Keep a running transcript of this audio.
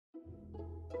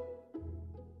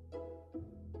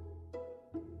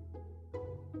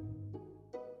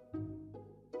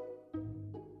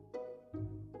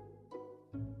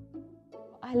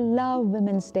I love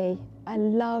Women's Day. I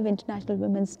love International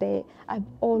Women's Day. I've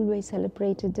always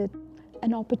celebrated it.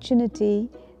 An opportunity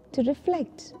to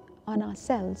reflect on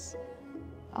ourselves,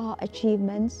 our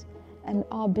achievements and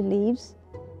our beliefs.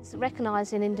 It's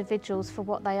recognising individuals for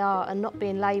what they are and not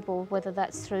being labelled, whether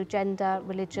that's through gender,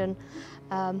 religion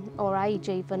or age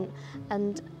even,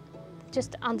 and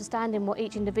just understanding what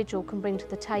each individual can bring to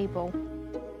the table.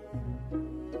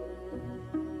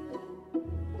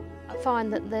 I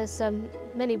find that there's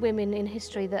many women in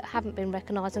history that haven't been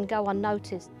recognised and go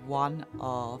unnoticed. One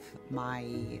of my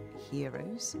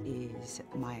heroes is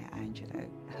Maya Angelou.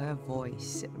 Her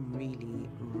voice really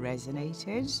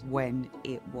resonated when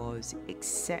it was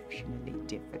exceptionally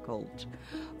difficult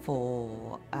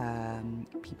for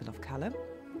people of colour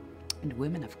and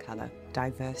women of colour.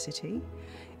 Diversity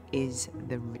is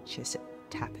the richest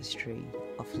tapestry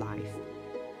of life.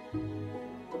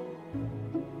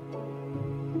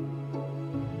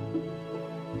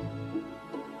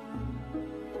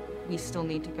 We still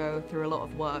need to go through a lot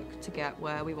of work to get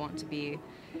where we want to be,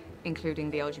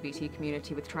 including the LGBT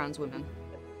community with trans women.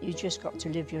 You just got to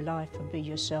live your life and be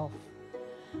yourself,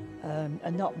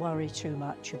 and not worry too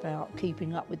much about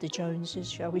keeping up with the Joneses,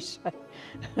 shall we say.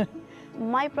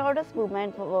 My proudest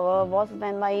moment was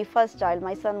when my first child,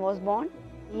 my son, was born.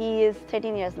 He is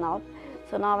 13 years now,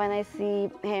 so now when I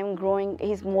see him growing,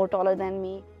 he's more taller than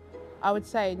me. I would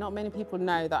say not many people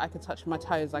know that I can touch my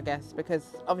toes, I guess,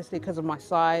 because obviously because of my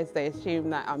size, they assume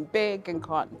that I'm big and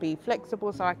can't be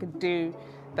flexible, so I could do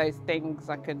those things.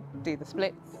 I could do the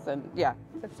splits and yeah,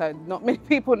 so not many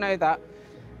people know that,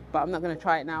 but I'm not going to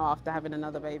try it now after having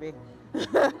another baby.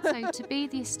 So to be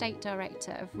the estate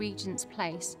director of Regents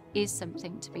Place is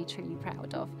something to be truly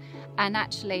proud of, and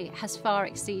actually has far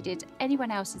exceeded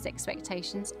anyone else's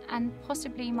expectations and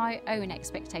possibly my own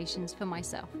expectations for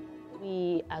myself.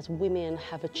 We as women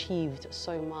have achieved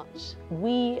so much.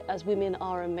 We as women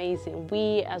are amazing.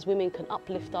 We as women can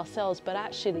uplift ourselves, but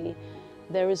actually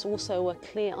there is also a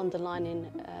clear underlining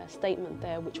statement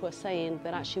there which we're saying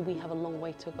that actually we have a long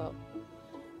way to go,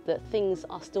 that things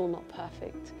are still not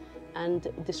perfect and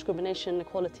discrimination and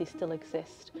equality still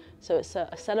exist. So it's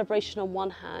a celebration on one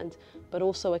hand, but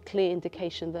also a clear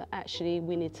indication that actually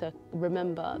we need to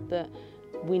remember that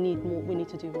we need more, we need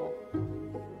to do more.